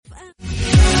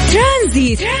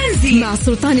ترانزيت مع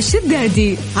سلطان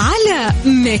الشدادي على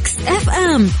ميكس اف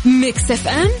ام. ميكس اف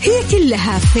ام هي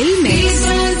كلها في الميكس.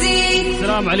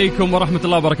 السلام عليكم ورحمة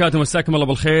الله وبركاته، مساكم الله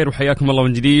بالخير وحياكم الله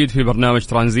من جديد في برنامج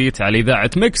ترانزيت على إذاعة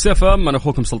ميكس اف ام. أنا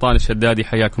أخوكم سلطان الشدادي،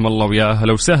 حياكم الله ويا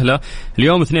هلا وسهلا.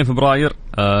 اليوم 2 فبراير،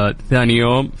 ثاني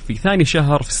يوم في ثاني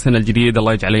شهر في السنة الجديدة.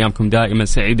 الله يجعل أيامكم دائما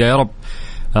سعيدة يا رب.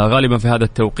 غالبا في هذا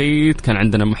التوقيت كان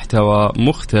عندنا محتوى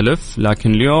مختلف،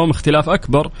 لكن اليوم اختلاف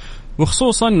أكبر،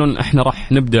 وخصوصا أنه إحنا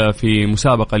راح نبدأ في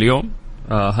مسابقة اليوم.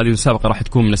 هذه المسابقة راح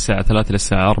تكون من الساعة 3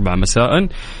 للساعة 4 مساء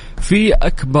في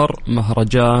أكبر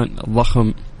مهرجان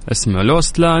ضخم اسمه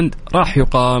لوستلاند، راح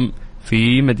يقام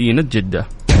في مدينة جدة.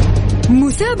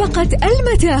 مسابقة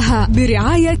المتاهة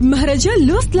برعاية مهرجان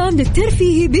لوستلاند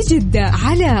الترفيهي بجدة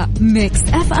على ميكس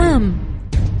اف ام.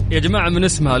 يا جماعة من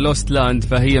اسمها لوستلاند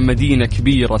فهي مدينة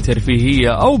كبيرة ترفيهية،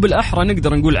 أو بالأحرى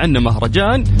نقدر نقول عنه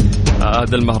مهرجان.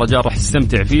 هذا المهرجان راح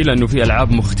تستمتع فيه لأنه فيه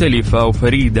ألعاب مختلفة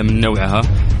وفريدة من نوعها،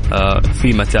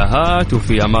 في متاهات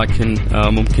وفي أماكن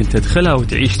ممكن تدخلها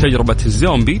وتعيش تجربة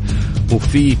الزومبي،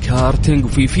 وفي كارتينج،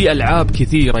 وفي ألعاب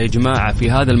كثيرة يا جماعة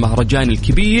في هذا المهرجان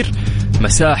الكبير.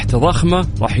 مساحته ضخمة،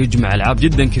 راح يجمع ألعاب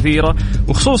جدا كثيرة،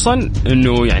 وخصوصا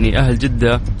أنه يعني أهل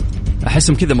جدة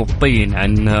أحسهم كذا مبطين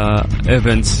عن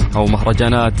إيفنتس أو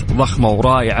مهرجانات ضخمة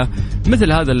ورائعة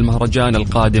مثل هذا المهرجان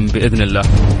القادم بإذن الله.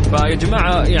 فيا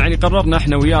جماعة يعني قررنا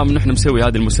إحنا وياهم إن إحنا نسوي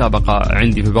هذه المسابقة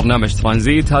عندي في برنامج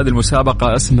ترانزيت. هذه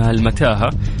المسابقة اسمها المتاهة.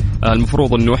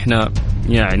 المفروض إنه إحنا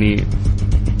يعني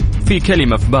في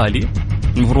كلمة في بالي،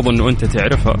 المفروض إنه أنت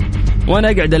تعرفها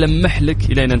وأنا قاعد ألمح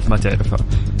لك إلين أنت ما تعرفها.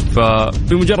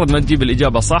 فبمجرد ما تجيب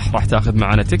الإجابة صح راح تاخذ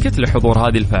معنا تيكت لحضور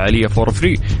هذه الفعالية فور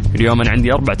فري. اليوم أنا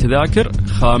عندي 4 تذاكر،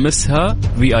 خامسها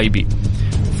VIP.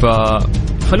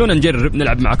 فخلونا نجرب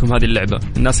نلعب معكم هذه اللعبة.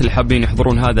 الناس اللي حابين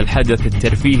يحضرون هذا الحدث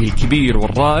الترفيهي الكبير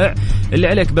والرائع، اللي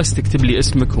عليك بس تكتب لي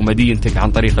اسمك ومدينتك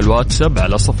عن طريق الواتساب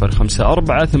على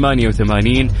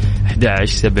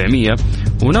 0548811700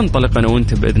 وننطلق أنا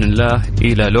وأنت بإذن الله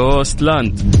إلى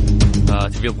لوستلاند.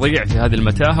 تبي تضيع في هذه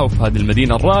المتاهة وفي هذه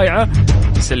المدينة الرائعة،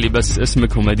 سلي بس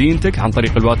اسمك ومدينتك عن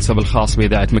طريق الواتساب الخاص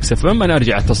بإذاعة ميكس اف ام. أنا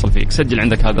أرجع أتصل فيك. سجل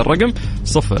عندك هذا الرقم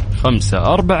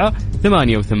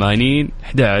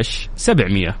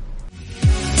 0548811700.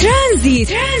 ترانزيت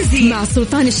مع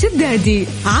سلطان الشدادي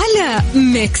على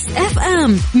ميكس اف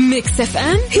ام. ميكس اف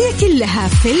ام هي كلها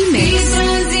في الميكس.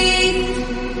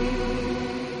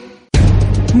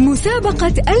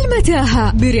 مسابقة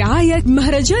المتاهة برعاية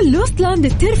مهرجان لوستلاند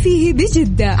الترفيهي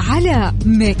بجدة على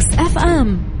ميكس اف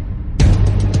ام.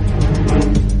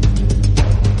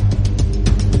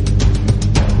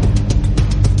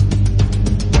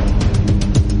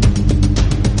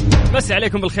 بس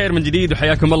عليكم بالخير من جديد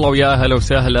وحياكم الله ويا هلا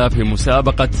وسهلا في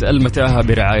مسابقة المتاهة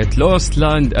برعاية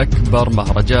لوستلاند، أكبر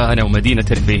مهرجان أو مدينة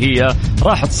ترفيهية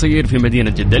راح تصير في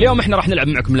مدينة جدة. اليوم احنا راح نلعب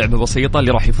معكم لعبة بسيطة.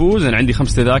 اللي راح يفوز، أنا عندي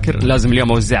 5 تذاكر لازم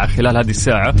اليوم أوزعها خلال هذه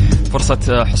الساعة.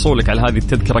 فرصة حصولك على هذه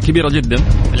التذكرة كبيرة جدا.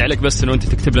 اللي عليك بس أنه أنت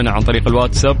تكتب لنا عن طريق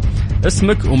الواتساب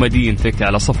اسمك ومدينتك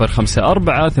على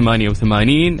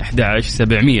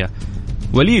 0548811700.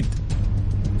 وليد،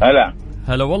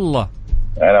 هلا والله.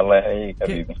 الله يحييك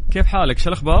حبيبي. كيف حالك؟ شو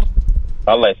الأخبار؟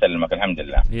 الله يسلمك، الحمد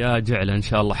لله. يا جعل إن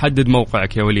شاء الله. حدد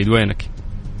موقعك يا وليد، وينك؟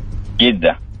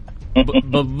 جدة.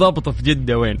 بالضبط في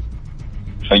جدة وين؟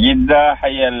 في جدة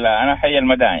أنا حي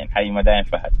المدائن، حي مدائن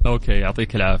فهد. أوكي،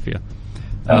 يعطيك العافية.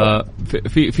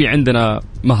 في عندنا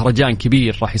مهرجان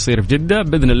كبير راح يصير في جدة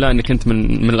بإذن الله، أنك أنت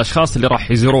من الأشخاص اللي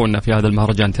راح يزورونا في هذا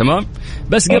المهرجان. تمام،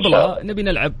 بس قبلها نبي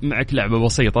نلعب معك لعبة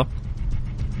بسيطة،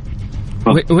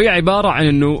 وهي عبارة عن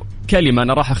أنه كلمة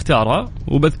أنا راح أختارها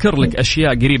وبذكر لك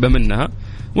أشياء قريبة منها،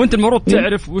 وأنت المفروض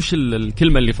تعرف وش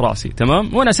الكلمة اللي في راسي.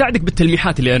 تمام، وأنا أساعدك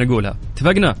بالتلميحات اللي أنا أقولها.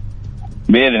 اتفقنا؟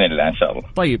 بإذن الله إن شاء الله.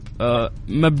 طيب،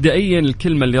 مبدئيا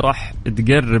الكلمة اللي راح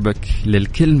تقربك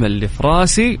للكلمة اللي في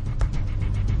راسي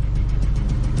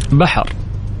بحر.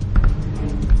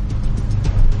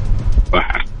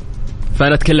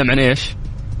 فأنا أتكلم عن إيش؟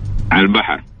 عن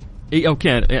البحر.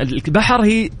 أوكي، البحر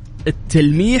هي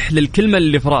التلميح للكلمة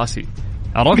اللي في راسي.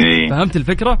 عرفت؟ فهمت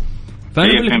الفكرة؟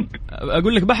 فأنا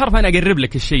أقول لك بحر، فأنا أقرب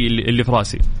لك الشيء اللي في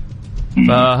راسي.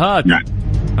 فهات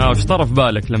وش طرف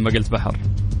بالك لما قلت بحر؟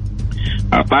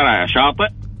 طلع شاطئ.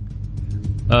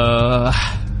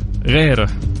 غيره.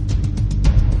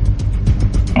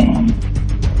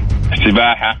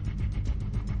 سباحة.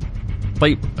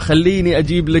 طيب خليني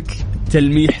أجيب لك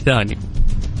تلميح ثاني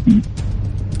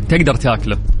تقدر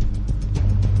تاكله.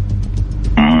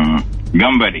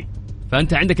 جمبري.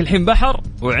 فأنت عندك الحين بحر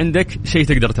وعندك شيء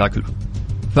تقدر تاكله،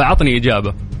 فعطني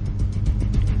إجابة.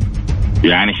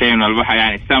 يعني شيء من البحر،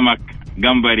 يعني سمك،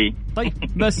 جمبري. طيب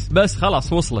بس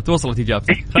خلاص وصلت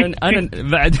إجابتك. أنا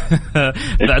بعد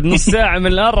نص ساعة من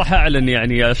الآن راح أعلن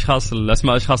يعني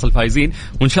أسماء أشخاص الفائزين،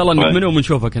 وإن شاء الله نؤمنهم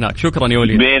ونشوفك هناك. شكرا يا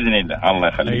وليد. بإذن الله. الله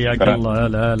يخليك. حياك الله.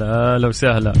 لا لو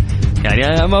سهلة يعني.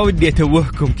 أنا ما ودي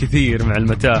أتوهكم كثير مع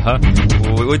المتاهة،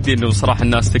 وودي إنه صراحة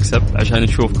الناس تكسب عشان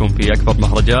نشوفكم في أكبر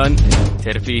مهرجان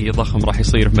ترفيهي ضخم راح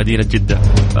يصير في مدينة جدة.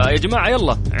 فيا جماعة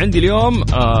يلا، عندي اليوم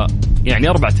يعني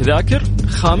 4 تذاكر،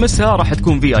 5 راح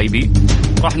تكون VIP،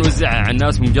 راح نوزعها على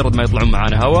الناس بمجرد ما يطلعون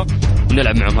معانا هوا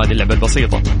ونلعب معهم هذه اللعبة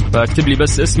البسيطة. فاكتب لي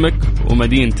بس اسمك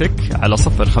ومدينتك على 054-88-11-700،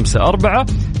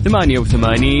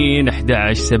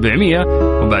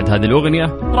 وبعد هذه الأغنية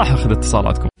راح أخذ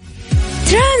اتصالاتكم.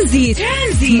 ترانزيت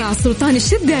مع سلطان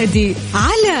الشدادي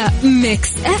على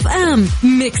ميكس اف ام.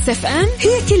 ميكس اف ام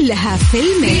هي كلها في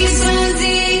الميكس.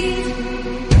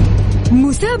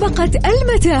 مسابقة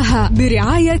المتاهة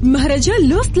برعاية مهرجان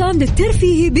لوستلاند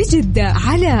الترفيهي بجدة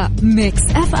على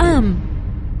ميكس اف ام.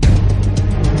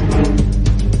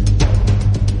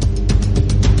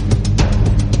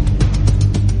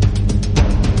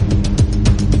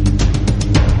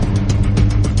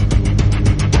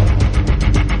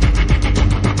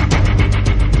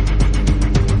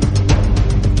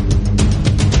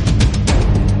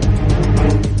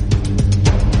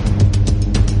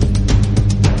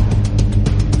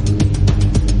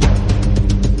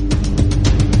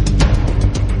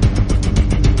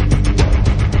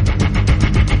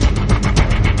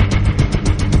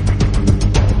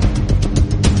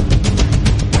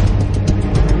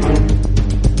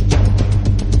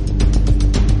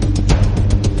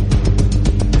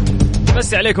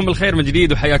 عليكم بالخير من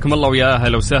جديد وحياكم الله ويا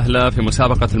أهلا وسهلا في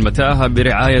مسابقة المتاهة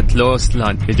برعاية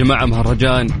لوستلاند. يا جماعة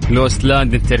مهرجان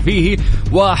لوستلاند الترفيهي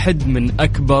واحد من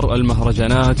أكبر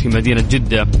المهرجانات في مدينة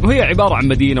جدة، وهي عبارة عن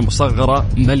مدينة مصغرة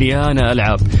مليانة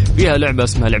ألعاب. فيها لعبة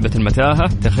اسمها لعبة المتاهة،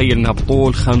 تخيل أنها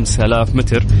بطول 5000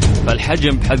 متر،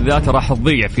 فالحجم بحد ذاته راح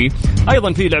تضيع فيه.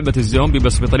 أيضا في لعبة الزومبي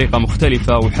بس بطريقة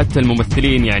مختلفة، وحتى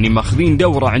الممثلين يعني ماخذين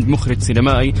دورة عند مخرج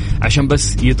سينمائي عشان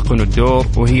بس يتقنوا الدور،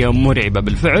 وهي مرعبة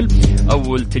بالفعل.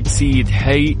 أول تجسيد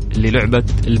حي للعبة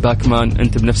الباكمان،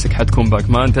 أنت بنفسك حتكون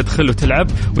باكمان، تدخل وتلعب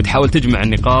وتحاول تجمع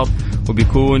النقاط،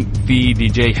 وبيكون في دي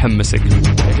جي يحمسك.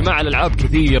 يا جماعة الألعاب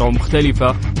كثيرة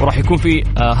ومختلفة، وراح يكون في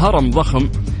هرم ضخم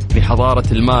لحضارة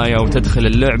المايا، وتدخل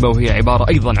اللعبة وهي عبارة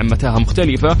أيضا عن متاهة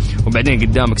مختلفة. وبعدين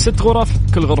قدامك 6 غرف،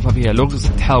 كل غرفة فيها لغز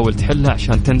تحاول تحلها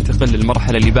عشان تنتقل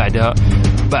للمرحلة اللي بعدها.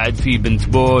 بعد في بنت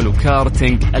بول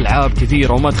وكارتينج، ألعاب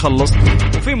كثيرة وما تخلص،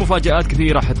 وفي مفاجآت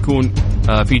كثيرة حتكون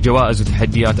في جوائز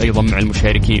وتحديات أيضا مع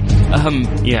المشاركين.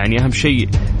 أهم شيء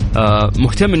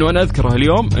مهتم أنه أنا أذكره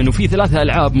اليوم أنه في 3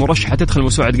 ألعاب مرشحة تدخل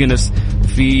موسوعة جينيس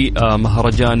في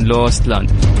مهرجان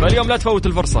لوستلاند. فاليوم لا تفوت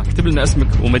الفرصة، اكتب لنا اسمك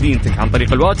ومدينتك عن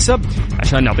طريق الواتساب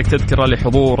عشان نعطيك تذكرة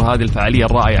لحضور هذه الفعالية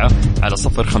الرائعة على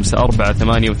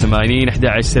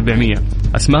 054-88-11-700.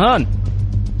 أسمهان.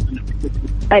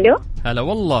 ألو. هلا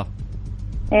والله.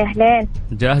 أهلين.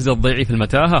 جاهزة تضيعي في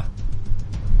المتاهة؟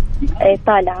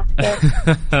 طالعة.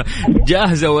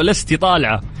 جاهزة ولستي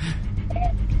طالعة؟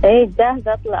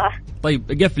 جاهزة أطلع.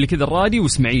 طيب قفلي كذا الراديو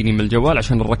واسمعيني من الجوال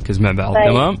عشان نركز مع بعض.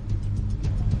 طيب.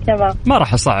 تمام. ما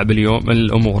راح أصعب اليوم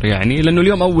الأمور يعني، لأنه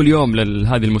اليوم أول يوم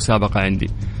لهذه المسابقة عندي،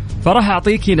 فراح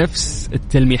أعطيكي نفس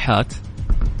التلميحات.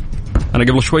 أنا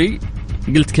قبل شوي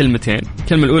قلت كلمتين،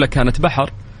 الكلمة الأولى كانت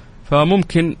بحر،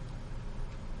 فممكن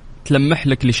تلمح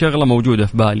لك لشغلة موجودة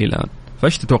في بالي الآن،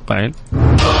 فايش تتوقعين؟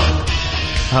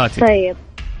 هاتي. طيب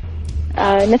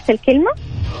نفس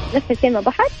الكلمة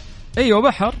بحر. أيوة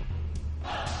بحر.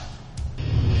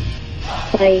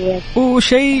 طيب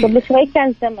وشيء قبل شوي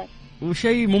كان سمك،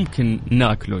 وشيء ممكن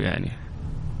ناكله يعني،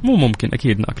 مو ممكن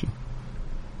أكيد ناكله.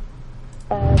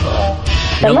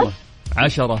 يلا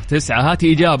 10 9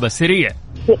 هاتي إجابة سريع.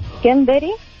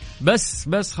 جمبري.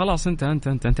 بس خلاص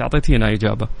انت اعطيتينا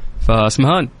إجابة.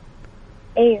 فاسمهان.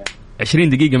 ايوه 20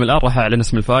 دقيقة من الآن راح أعلن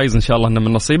اسم الفائز، إن شاء الله إنه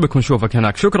من نصيبك ونشوفك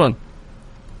هناك. شكرا.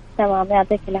 تمام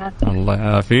يعطيك العافية. الله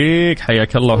يعافيك،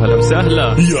 حياك الله وهلا وسهلا.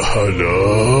 يا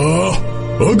هلا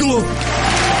أقلب.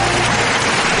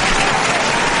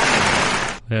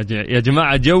 يا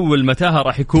جماعة جو المتاهة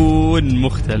راح يكون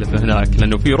مختلف هناك،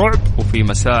 لأنه في رعب وفي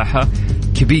مساحة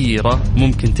كبيرة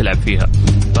ممكن تلعب فيها.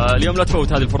 فاليوم لا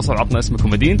تفوت هذه الفرصة، وعطنا اسمك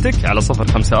ومدينتك على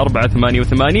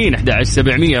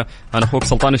 054-88-11-700. أنا أخوك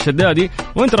سلطان الشدادي،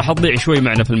 وأنت راح تضيع شوي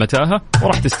معنا في المتاهة،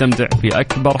 وراح تستمتع في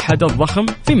أكبر حدث ضخم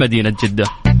في مدينة جدة.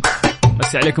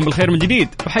 بس عليكم بالخير من جديد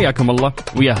وحياكم الله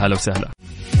ويا هلا وسهلا.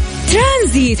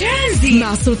 ترانزيت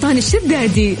مع سلطان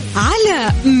الشدادي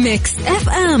على ميكس اف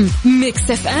ام.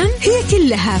 ميكس اف ام هي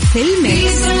كلها في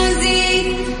الميكس.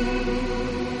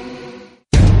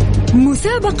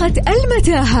 مسابقة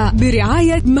المتاهة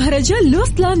برعاية مهرجان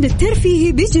لوستلاند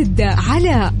الترفيهي بجدة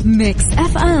على ميكس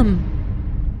اف ام.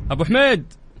 ابو حميد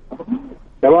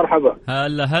يا مرحبا.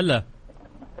 هلا هلا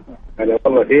هلا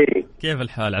والله فيك. كيف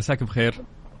الحال؟ عساك بخير.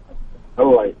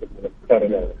 الله يسلمك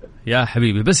يا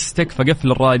حبيبي، بس تكفى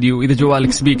قفل الراديو، إذا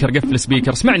جوالك سبيكر قفل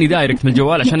سبيكر، اسمعني دايركت من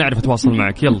الجوال عشان أعرف أتواصل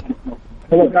معك. يلا.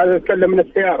 أنا قاعد أتكلم من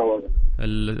السيارة والله.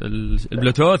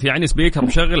 البلوتوث يعني سبيكر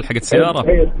مشغل حق السيارة.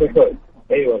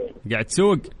 أيوة. قاعد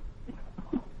تسوق؟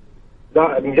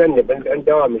 لا مجنب عند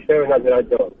دوام شوي ونازل على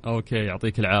الدوام. أوكي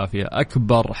يعطيك العافية.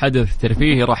 أكبر حدث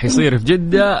ترفيهي راح يصير في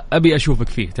جدة أبي أشوفك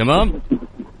فيه، تمام؟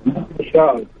 إن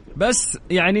شاء الله. بس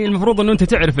يعني المفروض إنه أنت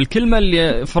تعرف الكلمة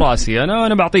اللي في راسي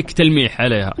أنا بعطيك تلميح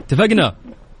عليها، اتفقنا؟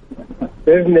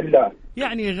 بإذن الله.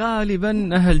 يعني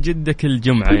غالبا أهل جدة كل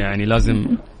جمعة يعني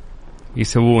لازم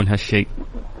يسوون هالشيء.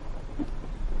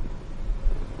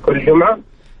 كل جمعة؟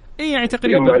 إيه يعني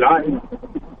تقريبا. جمع العائلة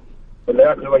ولا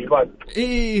يأكل وجبات؟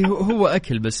 إيه هو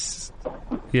أكل بس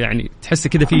يعني تحس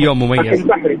كده في يوم مميز. أكل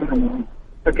بحري.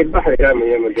 أكل بحري دائما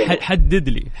يوم الجمعة. حدد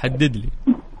لي.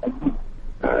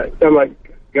 سمك،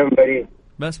 جمبري.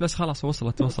 بس خلاص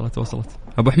وصلت.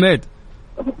 أبو حميد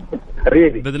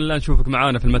حبيبي بإذن الله نشوفك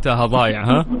معانا في المتاهة ضايع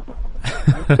ها.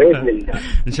 بإذن الله.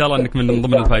 إن شاء الله أنك من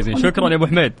ضمن الفائزين. شكرا يا أبو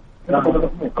حميد.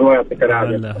 الله يعطيك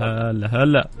العافية.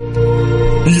 هلا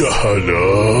يا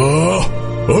هلا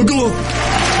أقلب.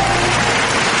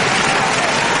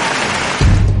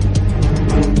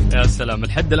 يا سلام،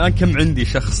 لحد الآن كم عندي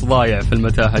شخص ضايع في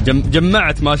المتاهة؟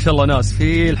 جمعت ما شاء الله ناس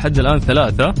في لحد الآن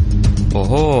 3.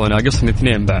 اوهو ناقصني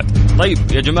 2 بعد. طيب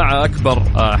يا جماعة، أكبر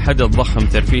حدث ضخم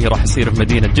ترفيهي راح يصير في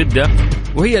مدينة جدة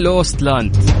وهي لوست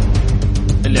لاند.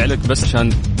 اللي عليك بس عشان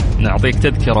نعطيك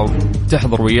تذكرة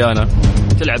وتحضر ويانا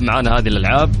تلعب معانا هذه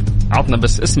الألعاب، عطنا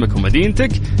بس اسمك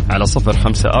ومدينتك على 054-88-11700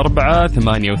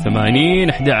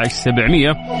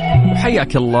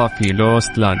 وحياك الله في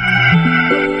لوست لاند.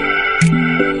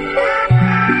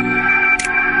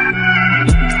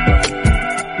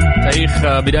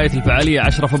 تاريخ بداية الفعالية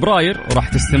 10 فبراير وراح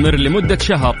تستمر لمدة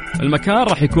شهر. المكان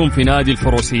راح يكون في نادي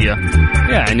الفروسية،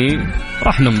 يعني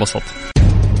راح ننبسط.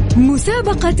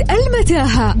 مسابقة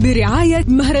المتاهة برعاية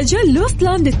مهرجان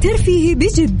لوستلاند الترفيهي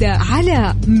بجدة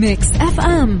على ميكس اف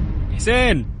ام.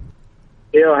 حسين.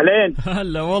 ايوه اهلين.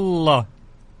 هلا والله.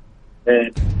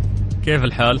 كيف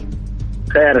الحال؟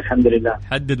 خير الحمد لله.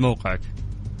 حدد موقعك.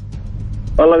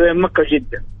 والله بين مكة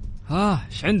وجدة.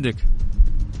 ايش عندك؟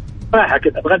 راحة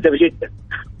كده اتغدى بجدة.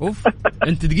 اوف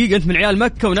انت دقيقة، انت من عيال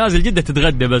مكة ونازل جدة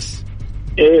تتغدى بس؟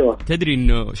 ايوه. تدري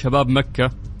انه شباب مكة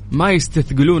ما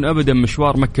يستثقلون ابدا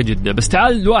مشوار مكة جدة، بس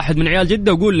تعال واحد من عيال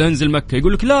جدة وقول له انزل مكة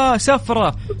يقول لك لا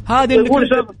سفرة هذه انك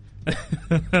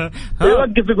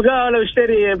يوقف بقالة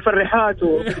ويشتري مفرحات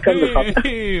ويكمل خط.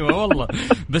 ايوه والله.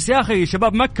 بس يا اخي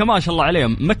شباب مكة ما شاء الله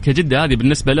عليهم، مكة جدة هذه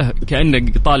بالنسبة له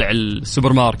كأنك طالع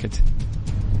السوبر ماركت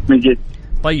من جد.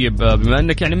 طيب بما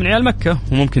انك يعني من عيال مكة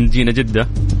وممكن تجينا جدة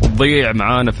وتضيع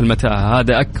معانا في المتاهة،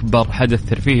 هذا اكبر حدث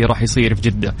ترفيهي راح يصير في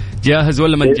جدة. جاهز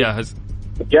ولا ما انت جاهز؟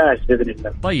 جاهز بإذن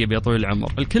الله. طيب يا طويل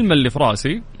العمر، الكلمة اللي في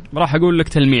راسي راح أقول لك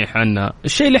تلميح عنها.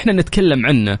 الشيء اللي احنا نتكلم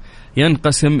عنه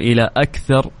ينقسم إلى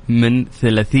أكثر من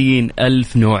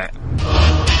 30,000 نوع.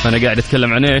 فأنا قاعد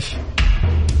أتكلم عن إيش؟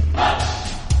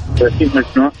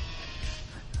 30,000 نوع.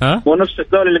 ها؟ مو نفس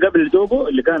الدول اللي قبل دوبه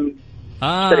اللي كان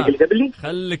اللي قبلي.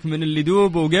 خلك من اللي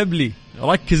دوبه وقبلي،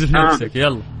 ركز في نفسك.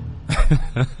 يلا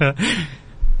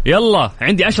يلا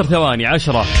عندي 10 ثواني.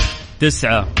 10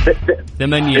 9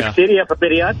 8 بكتيريا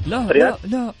فطريات. لا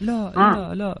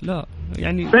لا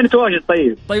يعني فين تواجد؟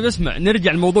 طيب اسمع،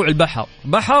 نرجع لموضوع البحر.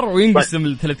 بحر وينقسم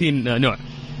ل 30 نوع.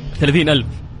 30,000.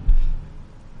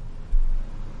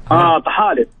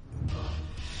 طحالب.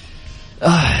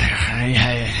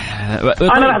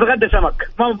 أنا راح أتغدى سمك،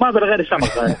 ما بغير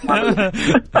سمك.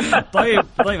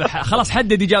 طيب خلاص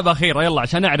حدد إجابة أخيرة يلا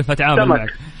عشان أعرف أتعامل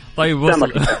معك. طيب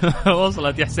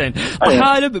وصلت يا حسين.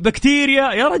 طحالب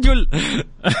بكتيريا يا رجل.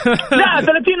 لا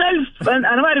 30,000 أنا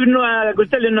ما أعرف إنه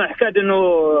قلت لي إنه حكاية إنه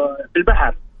في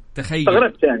البحر.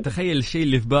 تخيل الشيء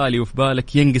اللي في بالي وفي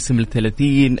بالك ينقسم ل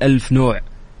 30,000 نوع.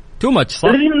 تو ماتش صح؟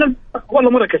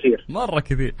 والله مرة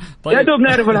كثير. طيب يا دوب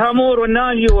نعرف الهامور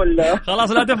والناجي ولا.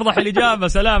 خلاص لا تفضح الإجابة.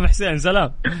 سلام حسين.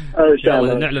 سلام. إن شاء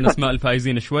الله نعلن أسماء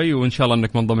الفائزين شوي وإن شاء الله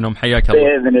أنك من ضمنهم. حياك الله.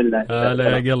 بإذن الله.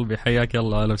 هلا يا قلبي، حياك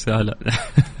الله. أهلا وسهلا.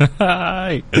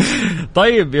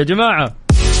 طيب يا جماعة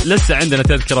لسه عندنا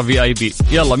تذكرة VIP.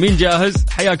 يلا مين جاهز؟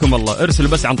 حياكم الله.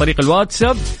 ارسلوا بس عن طريق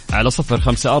الواتساب على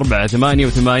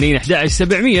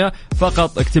 054-88-11700.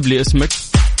 فقط اكتب لي اسمك،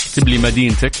 اكتب لي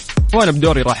مدينتك، وانا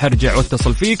بدوري راح ارجع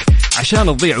واتصل فيك عشان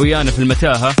تضيع ويانا في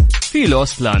المتاهة في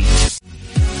لوست لاند.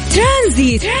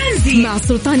 ترانزيت مع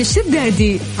سلطان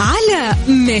الشدادي على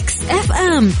ميكس اف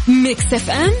ام. ميكس اف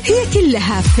ام هي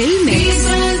كلها في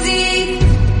الميكس.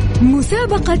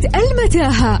 مسابقة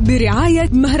المتاهة برعاية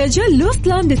مهرجان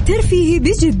لوستلاند الترفيهي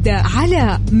بجدة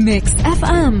على ميكس اف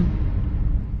ام.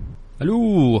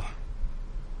 الو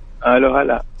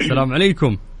هلا. السلام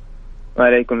عليكم.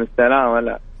 وعليكم السلام.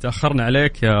 هلا. تأخرنا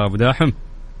عليك يا أبو داحم.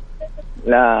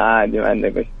 لا عادي، ما عندك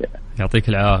مشكلة. يعطيك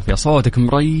العافية، صوتك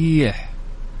مريح.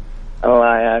 الله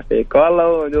يعافيك.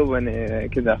 والله دوبني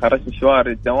كذا خرجت مشوار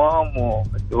الدوام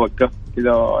ووقفت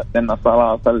كذا واستنى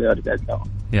صلاة أصلي وارجع الدوام.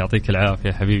 يعطيك العافية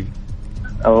يا حبيبي.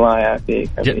 الله يعافيك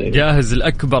حبيبي. جاهز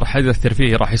الأكبر حدث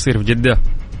ترفيهي راح يصير في جدة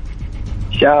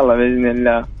إن شاء الله بإذن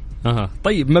الله.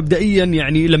 طيب مبدئيا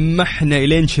يعني لمحنا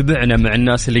إلين شبعنا مع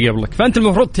الناس اللي قبلك، فأنت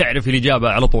المفروض تعرف الإجابة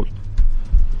على طول.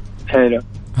 حلو.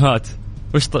 هات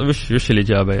وش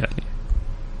الإجابة يعني؟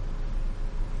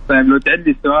 طيب لو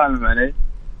تعدي السؤال معليش.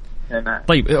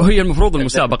 طيب هي المفروض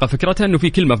المسابقة فكرتها إنه في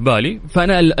كلمة في بالي،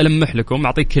 فأنا ألمح لكم،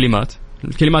 أعطيك كلمات.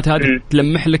 الكلمات هذه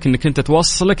تلمح لك إنك أنت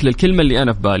توصلك للكلمة اللي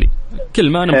أنا في بالي،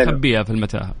 كلمة أنا مخبيها في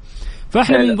المتاهة.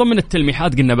 فإحنا من ضمن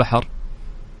التلميحات قلنا بحر.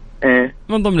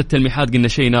 من ضمن التلميحات قلنا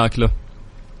شيء ناكله.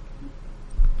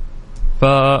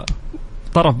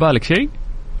 فطرف بالك شيء؟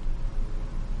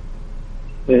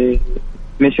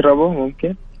 نشربه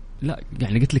ممكن؟ لا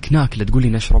يعني قلت لك ناكله تقولي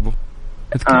نشربه.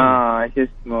 شو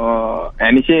اسمه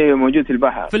يعني شيء موجود في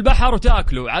البحر. في البحر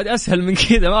وتاكله، عاد اسهل من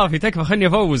كذا ما في. تكفى خلني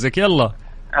افوزك يلا.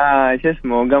 شو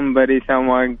اسمه جمبري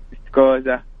سمك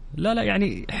استكوزا. لا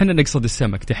يعني احنا نقصد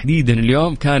السمك تحديدا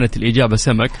اليوم، كانت الإجابة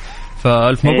سمك،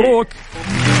 فالف مبروك.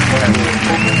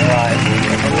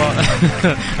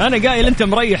 أنا قايل أنت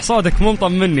مريح صوتك مو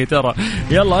مطمني ترى.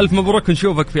 يلا ألف مبروك،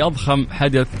 نشوفك في أضخم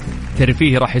حدث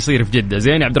ترفيهي راح يصير في جدة.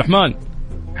 زين يا عبد الرحمن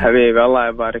حبيبي، الله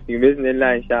يبارك فيك بإذن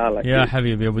الله إن شاء الله. يا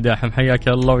حبيبي يا أبو داحم حياك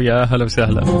الله ويا أهلا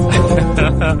وسهلا.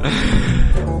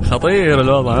 خطير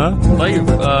الوضع ها؟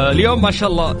 طيب اليوم ما شاء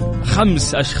الله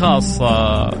 5 أشخاص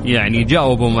يعني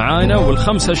جاوبوا معانا،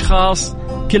 والخمس أشخاص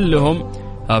كلهم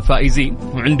فائزين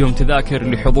وعندهم تذاكر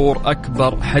لحضور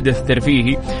أكبر حدث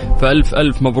ترفيهي. فألف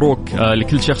ألف مبروك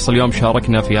لكل شخص اليوم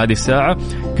شاركنا في هذه الساعة.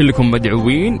 كلكم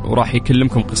مدعوين وراح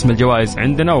يكلمكم قسم الجوائز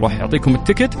عندنا وراح يعطيكم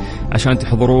التيكت عشان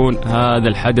تحضرون هذا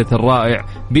الحدث الرائع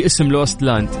باسم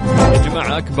لوستلاند. يا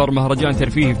جماعة أكبر مهرجان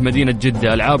ترفيهي في مدينة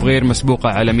جدة، ألعاب غير مسبوقة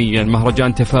عالميا،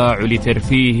 مهرجان تفاعلي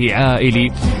ترفيهي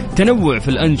عائلي، تنوع في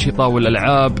الأنشطة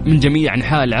والألعاب من جميع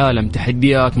أنحاء العالم،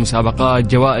 تحديات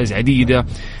مسابقات جوائز عديدة.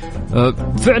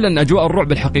 فعلا أجواء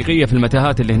الرعب الحقيقية في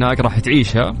المتاهات اللي هناك راح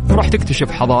تعيشها، وراح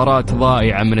تكتشف حضارات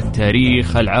ضائعة من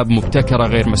التاريخ، ألعاب مبتكرة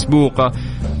غير مسبوقة.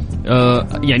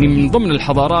 يعني من ضمن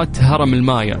الحضارات هرم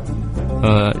المايا،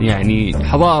 يعني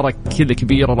حضارة كذا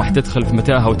كبيرة راح تدخل في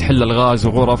متاهة وتحل الغاز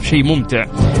وغرف، شيء ممتع.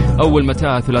 أول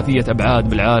متاهة ثلاثية أبعاد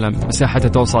بالعالم، مساحتها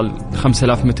توصل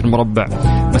 5000 متر مربع،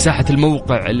 مساحة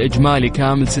الموقع الإجمالي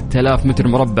كامل 6000 متر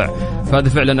مربع. فهذا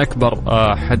فعلا أكبر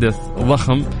حدث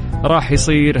ضخم راح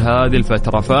يصير هذه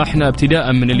الفترة. فإحنا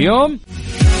ابتداء من اليوم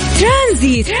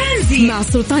ترانزيت مع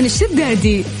سلطان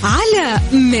الشدادي على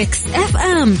ميكس اف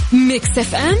ام. ميكس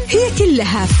اف ام هي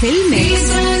كلها في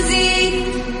الميكس.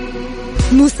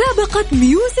 مسابقة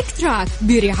ميوزك تراك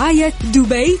برعاية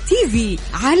دبي تي في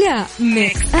على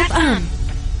ميكس اف ام.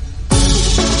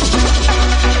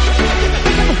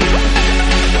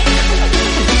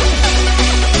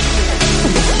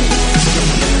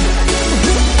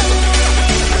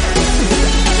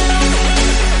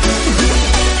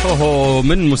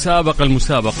 من مسابقة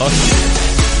المسابقة،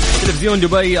 تلفزيون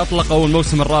دبي أطلقوا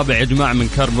الموسم الرابع يا جماعة من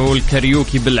كربول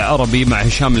كاريوكي بالعربي مع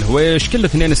هشام الهويش، كل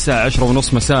اثنين الساعة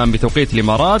 10:30 مساء بتوقيت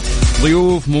الإمارات.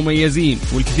 ضيوف مميزين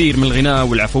والكثير من الغناء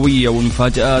والعفوية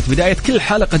والمفاجآت. بداية كل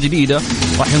حلقة جديدة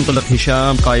راح ينطلق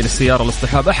هشام قائد السيارة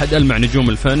لاصطحاب أحد ألمع نجوم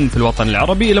الفن في الوطن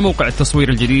العربي إلى موقع التصوير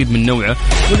الجديد من نوعه.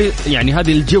 يعني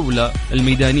هذه الجولة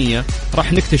الميدانية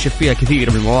راح نكتشف فيها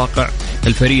كثير من المواقع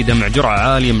الفريدة مع جرعة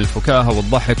عالية من الفكاهة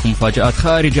والضحك ومفاجآت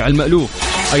خارجة عن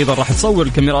المألوف. أيضا راح تصور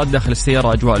الكاميرات داخل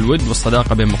السيارة أجواء الود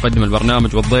والصداقة بين مقدم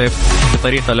البرنامج والضيف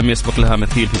بطريقة لم يسبق لها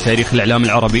مثيل في تاريخ الإعلام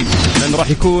العربي، لأنه راح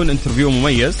يكون انترفيو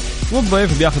مميز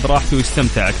والضيف بياخذ راحته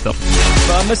ويستمتع أكثر.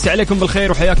 فمسي عليكم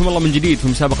بالخير وحياكم الله من جديد في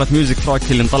مسابقة ميوزك تراك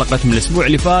اللي انطلقت من الأسبوع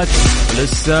اللي فات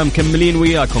ولسه مكملين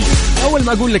وياكم. أول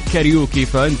ما أقول لك كاريوكي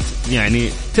فأنت يعني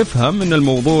تفهم أن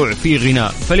الموضوع فيه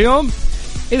غناء، فاليوم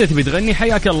إذا تبي تغني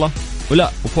حياك الله،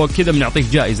 ولا وفوق كذا بنعطيك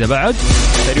جائزة بعد،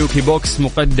 كاريوكي بوكس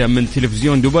مقدم من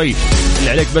تلفزيون دبي. اللي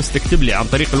عليك بس تكتب لي عن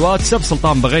طريق الواتساب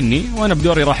سلطان بغني، وأنا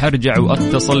بدوري راح أرجع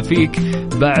وأتصل فيك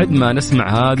بعد ما نسمع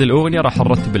هذه الأغنية، راح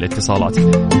نرتب الاتصالات.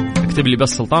 اكتب لي بس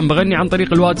سلطان بغني عن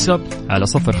طريق الواتساب على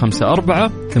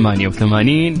 054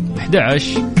 88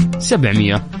 11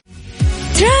 700.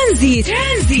 ترانزيت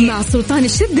مع سلطان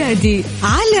الشدادي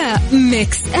على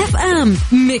ميكس اف ام.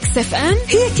 ميكس اف ام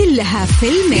هي كلها في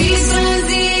الميكس.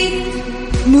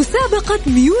 مسابقة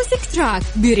ميوزك تراك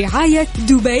برعاية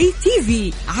دبي تي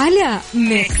في على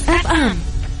ميكس اف ام.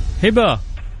 هبة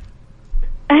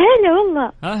هلا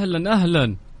والله. أهلا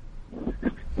أهلا.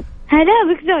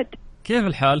 هلا بك زود. كيف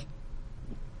الحال؟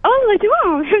 والله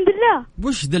تمام الحمد لله.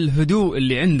 وش ذا الهدوء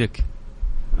اللي عندك؟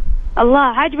 الله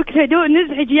عاجبك الهدوء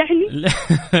نزعج يعني؟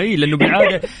 اي لأنه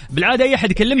بالعادة أي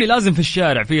أحد يكلمني لازم في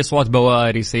الشارع في أصوات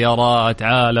بواري سيارات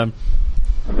عالم.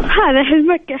 هذا أهل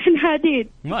مكة احنا هادين.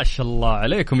 ما شاء الله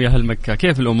عليكم يا أهل مكة.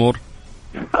 كيف الأمور؟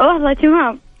 والله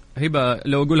تمام. هبة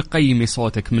لو أقول قيمي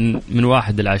صوتك من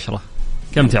 1 ل10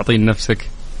 كم تعطين نفسك؟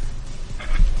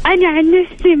 أنا عن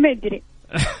نفسي ما أدري.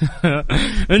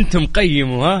 أنتم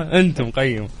قيموا أنتم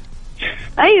قيموا.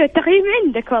 أيوة التقييم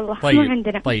عندك والله. طيب مو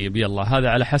عندنا. طيب يلا هذا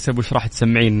على حسب وش راح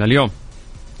تسمعيننا اليوم.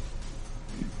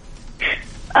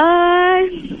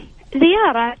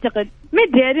 زيارة أعتقد ما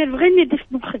أدري أنا بغني دف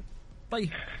مخي.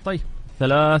 طيب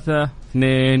 3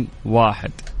 2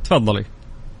 1 تفضلي.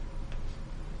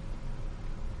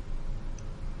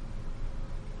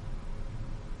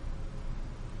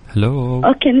 هلو.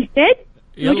 أوكي نستعد.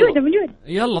 يلا. موجودة.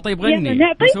 يلا طيب غني.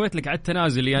 سويت لك على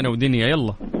التنازلي أنا ودنيا.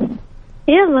 يلا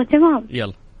تمام.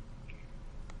 يلا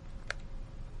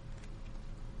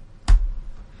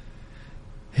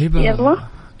هبة. يلا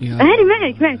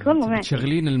أنا معك والله معك.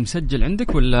 تشغلين المسجل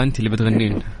عندك ولا أنت اللي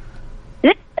بتغنين؟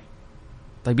 لا.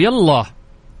 طيب يلا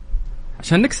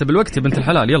عشان نكسب الوقت يا بنت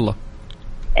الحلال. يلا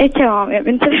تمام يا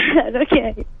بنت الحلال.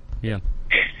 أوكي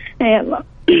يلا.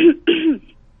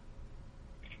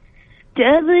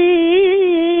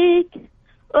 تضيق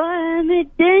ومد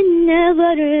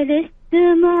النظر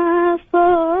للسماء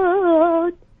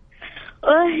صوت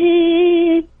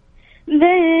وهيب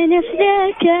بين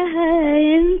فلاكها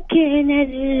يمكن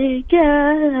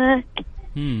ألقاك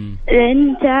لن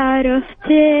تعرف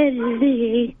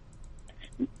اللي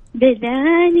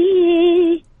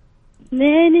بداني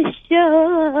من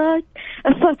الشوق.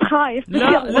 الصوت خايف.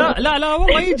 لا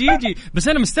والله يجي بس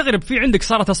أنا مستغرب في عندك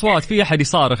صارت أصوات في أحد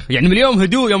يصارخ يعني من اليوم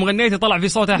هدوء يوم غنيتي طلع في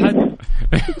صوت أحد.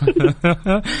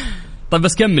 طيب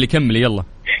بس كملي يلا.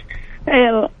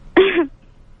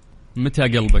 متى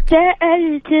قلبك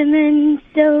سألت من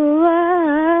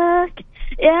سواك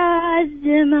يا عز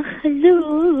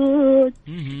مخلوق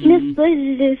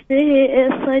نصل في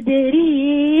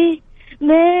صدري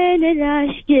من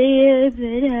العشق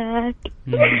يبراك.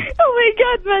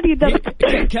 ما قدرت.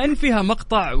 كان فيها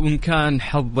مقطع وإن كان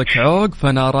حظك عوق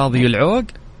فأنا راضي العوق.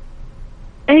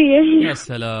 أيه. يا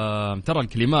سلام ترى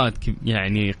الكلمات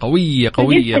يعني قوية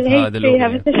بهذا الأغنية.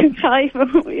 بس خايفة.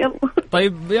 يلا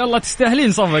طيب يلا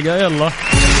تستاهلين صفقة. يلا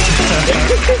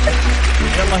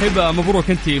هبة مبروك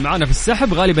انت معنا في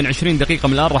السحب. غالبا 20 دقيقة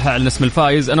من الآن راح أعلن اسم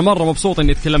الفائز. أنا مرة مبسوط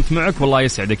إني تكلمت معك والله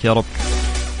يسعدك يا رب.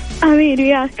 أمين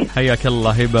وياك. حياك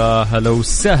الله هبة. هلا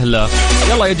وسهلا.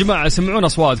 يلا يا جماعة سمعونا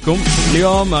أصواتكم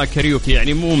اليوم كاريوكي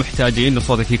يعني مو محتاجين إن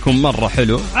صوتك يكون مرة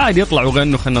حلو عادي يطلع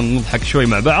وغنوا خلنا نضحك شوي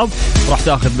مع بعض. راح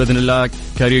تاخذ بإذن الله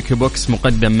كاريوكي بوكس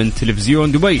مقدم من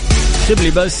تلفزيون دبي. اكتب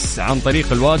لي بس عن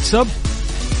طريق الواتساب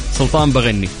سلطان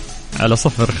بغني على 0548811700.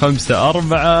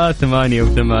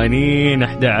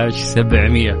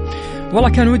 والله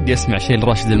كان ودي أسمع شيء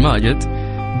لراشد الماجد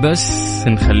بس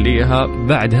نخليها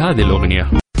بعد هذه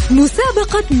الأغنية.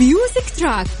 مسابقة ميوزك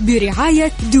تراك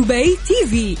برعاية دبي تي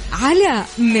في على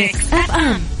ميكس اف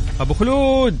ام. أبو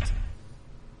خلود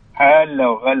هلا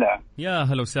وغلا. يا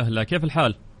هلا وسهلا. كيف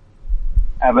الحال؟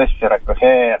 أبشرك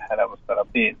بخير. هلا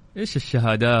بالسلاطين. إيش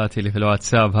الشهادات اللي في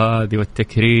الواتساب هذه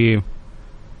والتكريم؟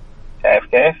 شايف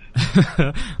كيف؟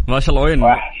 ما شاء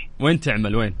الله. وين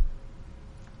تعمل وين؟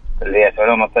 كلية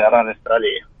علوم الطيران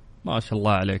الأسترالية. ما شاء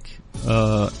الله عليك.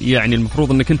 يعني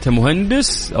المفروض انك انت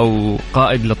مهندس او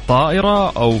قائد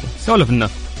للطائرة او سولف لنا.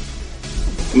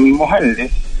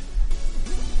 مهندس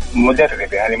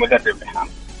مدرب يعني مدرب بحام.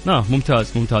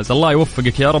 ممتاز الله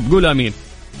يوفقك يا رب. قول امين.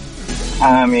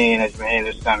 امين اجمعين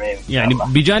والسامعين. يعني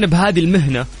بجانب هذه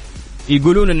المهنة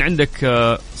يقولون ان عندك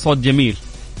صوت جميل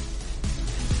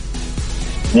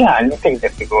يعني تقدر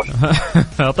تقول.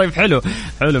 طيب حلو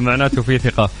معناته في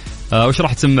ثقة. وش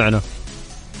راح تسمعنا؟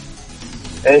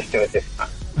 ايش تبغى تسمع؟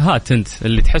 هات انت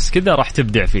اللي تحس كذا راح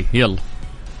تبدع فيه. يلا.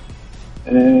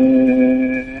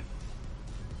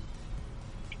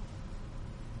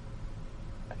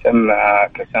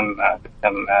 سمعك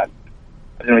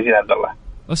المجيد عبد الله.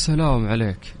 السلام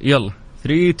عليك. يلا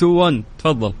 3 2 1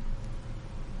 تفضل.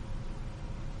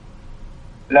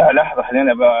 لا لحظة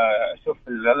خلينا بشوف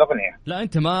الأغنية. لا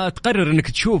أنت ما تقرر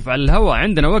إنك تشوف على الهواء.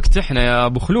 عندنا وقت إحنا يا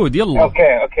أبو خلود. يلا أوكي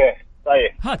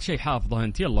طيب هات شيء حافظه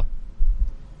أنت. يلا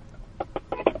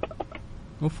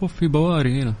أوف في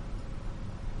بواري هنا.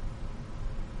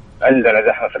 عندنا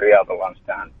زحمة في الرياض الله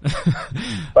المستعان.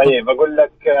 طيب أقول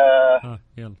لك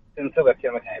يلا تنسبك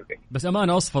يا متعبك. بس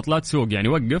أمانة أصفط لا تسوق يعني،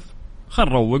 وقف خل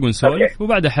نروق ونسولف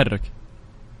وبعدها حرك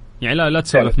يعني، لا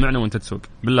تسولف معنا وانت تسوق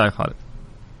بالله يا خالد.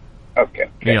 اوكي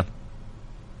يلا.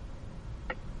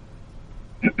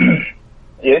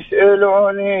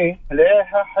 يسألوني ليه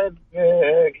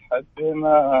أحبك حب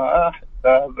ما أحب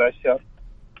بشر،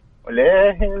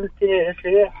 وليه انتي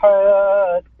في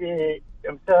حياتي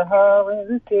شمسها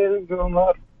وانتي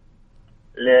القمر،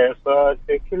 ليه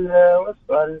صوتك لا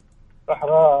وصل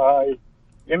صحراي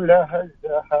يملاها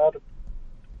الزهر،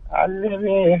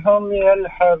 علميهم يا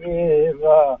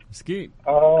الحبيبة مسكين.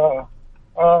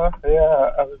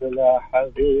 يا أغلى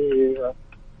حبيبة.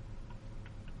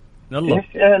 يلا.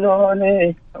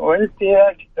 يسألوني وانتي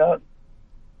أكثر،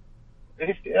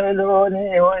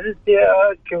 يسألوني وانتي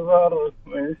أكبر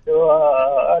من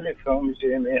سؤالكم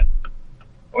جميع،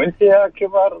 وانتي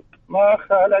أكبر ما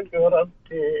خلق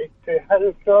ربي في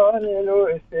هالكون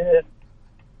الوسيع،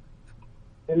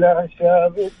 لا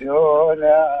شاب دون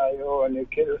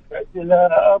عيونك الخجل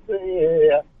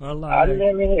أضيع،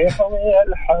 علميهم يا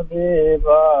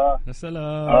الحبيبة. يا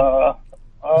سلام.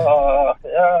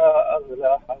 يا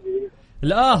أغلى حبيبة.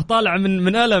 لا طالع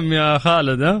من ألم يا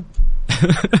خالد ها.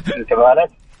 انت بالك.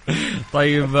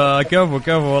 طيب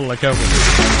كفو والله كفو.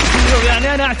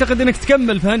 يعني أنا أعتقد إنك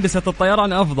تكمل في هندسة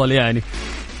الطيران أفضل يعني.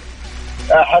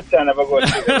 حتى أنا بقول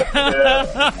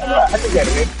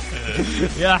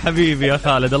يا حبيبي يا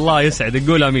خالد الله يسعدك،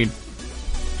 قول آمين.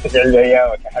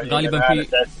 غالبا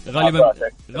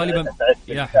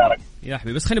يا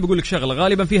حبيبي بس خليني بقول لك شغله،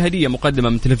 غالبا في هديه مقدمه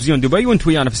من تلفزيون دبي وانت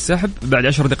ويانا في السحب، بعد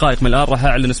 10 دقائق من الان راح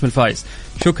اعلن اسم الفائز.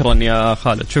 شكرا يا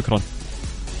خالد شكرا.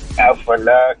 عفوا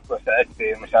لك وسعدت في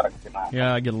مشاركتي معك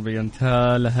يا قلبي انت.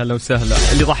 هلا وسهلا.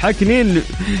 اللي ضحكني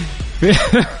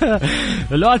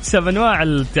الواتساب انواع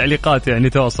التعليقات يعني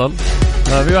توصل،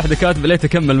 في واحده كاتبه ليه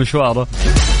تكمل مشواره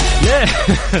ليه.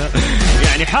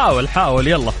 يعني حاول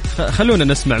يلا خلونا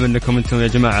نسمع منكم انتم يا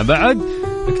جماعه. بعد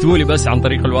اكتبوا لي بس عن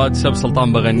طريق الواتساب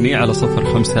سلطان بغني على 0548811700.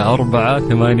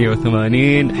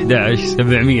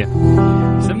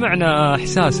 سمعنا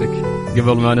احساسك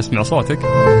قبل ما نسمع صوتك.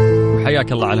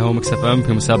 وحياك الله على ميكس اف ام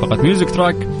في مسابقه ميوزك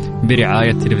تراك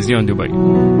برعايه تلفزيون دبي.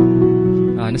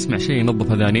 نسمع شيء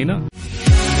ينظف اذانينا.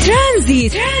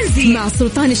 ترانزيت مع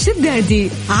سلطان الشدادي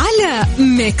على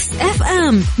ميكس اف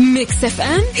ام. ميكس اف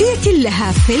ام هي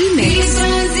كلها في الميكس.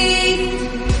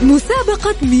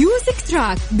 مسابقة ميوزك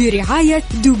تراك برعاية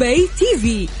دبي تي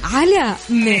في على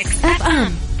ميكس اف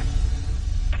ام.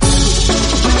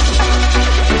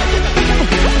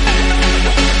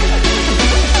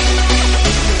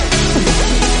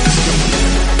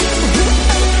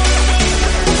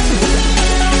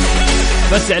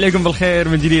 بس عليكم بالخير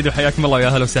من جديد وحياكم الله ويا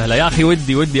اهلا وسهلا. يا اخي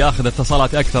ودي اخذ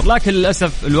اتصالات اكثر، لكن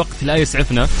للاسف الوقت لا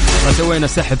يسعفنا، فسوينا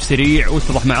سحب سريع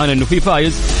واتضح معانا انه في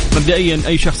فايز. مبدئيا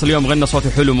اي شخص اليوم غنى صوته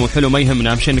حلو ما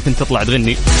يهمنا، اهم شيء انك انت تطلع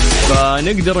تغني.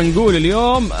 فنقدر نقول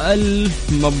اليوم الف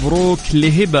مبروك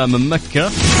لهبه من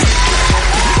مكه.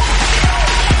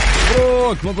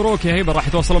 مبروك يا هبه، راح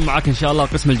يتواصلون معاك ان شاء الله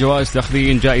قسم الجوائز،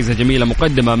 تاخذين جائزه جميله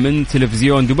مقدمه من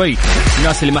تلفزيون دبي.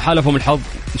 الناس اللي ما حالفهم الحظ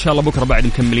ان شاء الله بكره بعد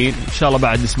مكملين، ان شاء الله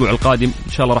بعد الاسبوع القادم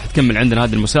ان شاء الله راح تكمل عندنا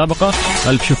هذه المسابقه.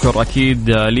 الف شكر اكيد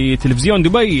لتلفزيون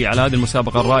دبي على هذه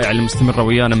المسابقه الرائعه اللي مستمره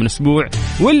ويانا من اسبوع،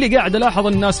 واللي قاعد الاحظ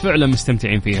الناس فعلا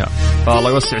مستمتعين فيها. فالله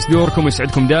يوسع صدوركم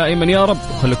ويسعدكم دائما يا رب،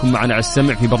 وخليكم معنا على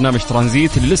السمع في برنامج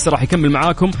ترانزيت اللي لسه راح يكمل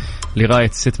معاكم لغايه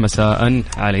 6 مساء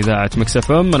على اذاعه ميكس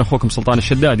اف ام. انا اخوكم سلطان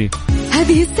الشدادي.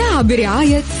 هذه الساعة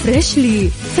برعاية فريشلي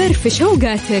فرفش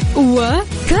اوقاتك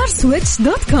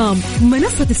وكارسويتش.com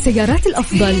منصة السيارات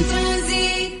الأفضل.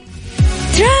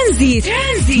 ترانزيت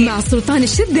مع سلطان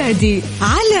الشدادي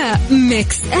على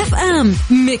ميكس اف ام.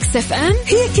 ميكس اف ام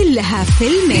هي كلها في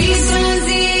الميكس.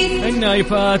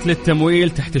 النايفات للتمويل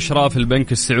تحت إشراف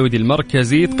البنك السعودي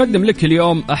المركزي تقدم لك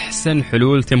اليوم أحسن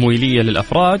حلول تمويلية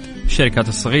للأفراد، الشركات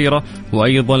الصغيرة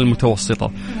وأيضا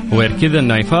المتوسطة. وغير كذا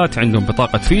النايفات عندهم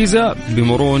بطاقة فيزا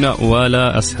بمرونة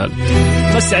ولا أسهل.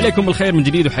 بس عليكم بالخير من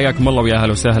جديد وحياكم الله ويا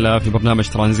أهلا وسهلا في برنامج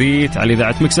ترانزيت على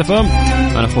إذاعة ميكس اف ام.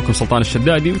 أنا أخوكم سلطان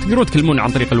الشدادي، وتقدرون تكلمون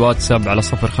عن طريق الواتساب على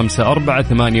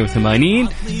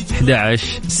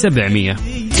 0548811700.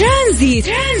 ترانزيت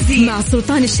مع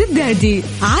سلطان الشدادي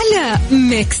على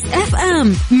ميكس اف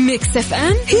ام. ميكس اف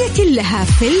ام هي كلها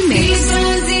في الميكس.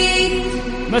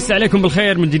 مسا عليكم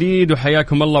بالخير من جديد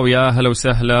وحياكم الله ويا هلا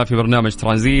وسهلا في برنامج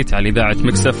ترانزيت على إذاعة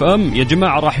ميكس اف ام. يا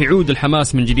جماعة راح يعود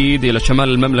الحماس من جديد إلى شمال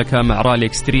المملكة مع رالي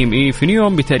اكستريم اي في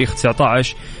نيوم بتاريخ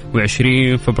 19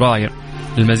 و20 فبراير.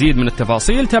 المزيد من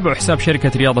التفاصيل تابعوا حساب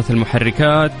شركة رياضة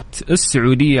المحركات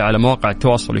السعودية على مواقع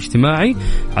التواصل الاجتماعي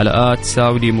على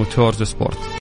 @saudi motors sport.